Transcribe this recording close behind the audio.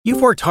You've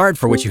worked hard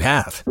for what you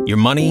have. Your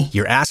money,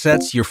 your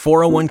assets, your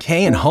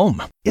 401k, and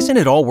home. Isn't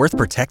it all worth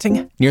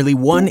protecting? Nearly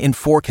 1 in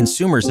 4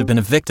 consumers have been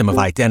a victim of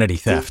identity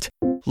theft.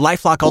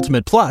 LifeLock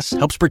Ultimate Plus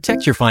helps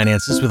protect your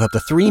finances with up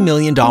to $3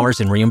 million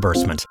in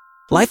reimbursement.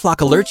 LifeLock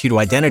alerts you to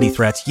identity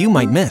threats you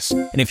might miss.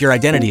 And if your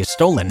identity is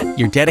stolen,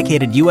 your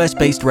dedicated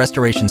U.S.-based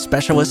restoration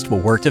specialist will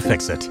work to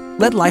fix it.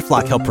 Let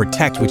LifeLock help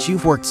protect what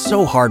you've worked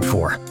so hard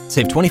for.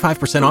 Save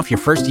 25% off your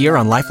first year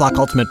on LifeLock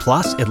Ultimate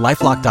Plus at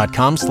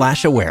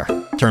LifeLock.com/aware.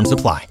 Terms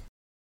apply.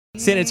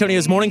 San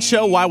Antonio's morning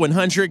show,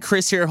 Y100.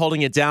 Chris here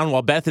holding it down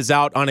while Beth is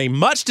out on a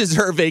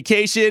much-deserved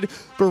vacation.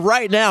 But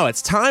right now,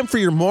 it's time for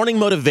your morning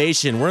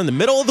motivation. We're in the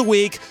middle of the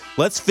week.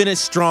 Let's finish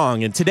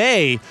strong. And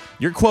today,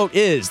 your quote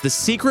is, "The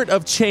secret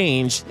of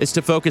change is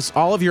to focus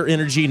all of your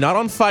energy not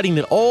on fighting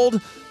the old,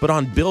 but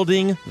on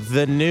building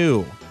the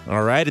new."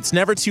 All right? It's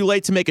never too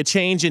late to make a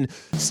change and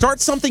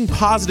start something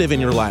positive in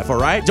your life, all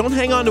right? Don't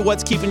hang on to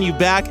what's keeping you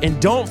back,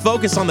 and don't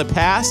focus on the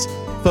past.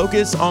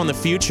 Focus on the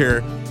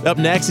future. Up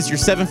next is your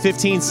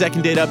 7:15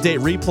 second date update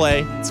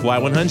replay. It's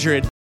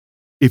Y100.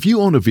 If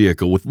you own a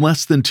vehicle with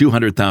less than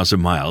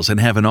 200,000 miles and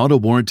have an auto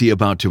warranty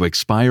about to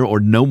expire or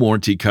no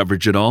warranty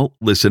coverage at all,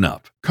 listen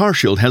up.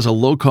 CarShield has a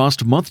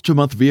low-cost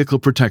month-to-month vehicle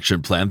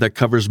protection plan that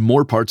covers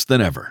more parts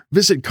than ever.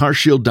 Visit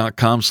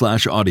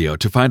carshield.com/audio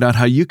to find out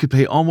how you could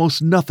pay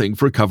almost nothing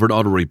for covered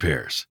auto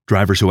repairs.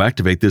 Drivers who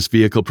activate this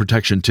vehicle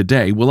protection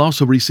today will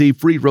also receive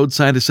free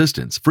roadside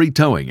assistance, free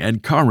towing,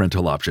 and car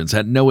rental options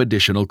at no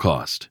additional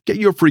cost. Get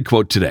your free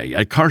quote today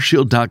at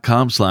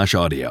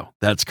carshield.com/audio.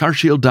 That's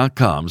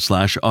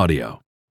carshield.com/audio.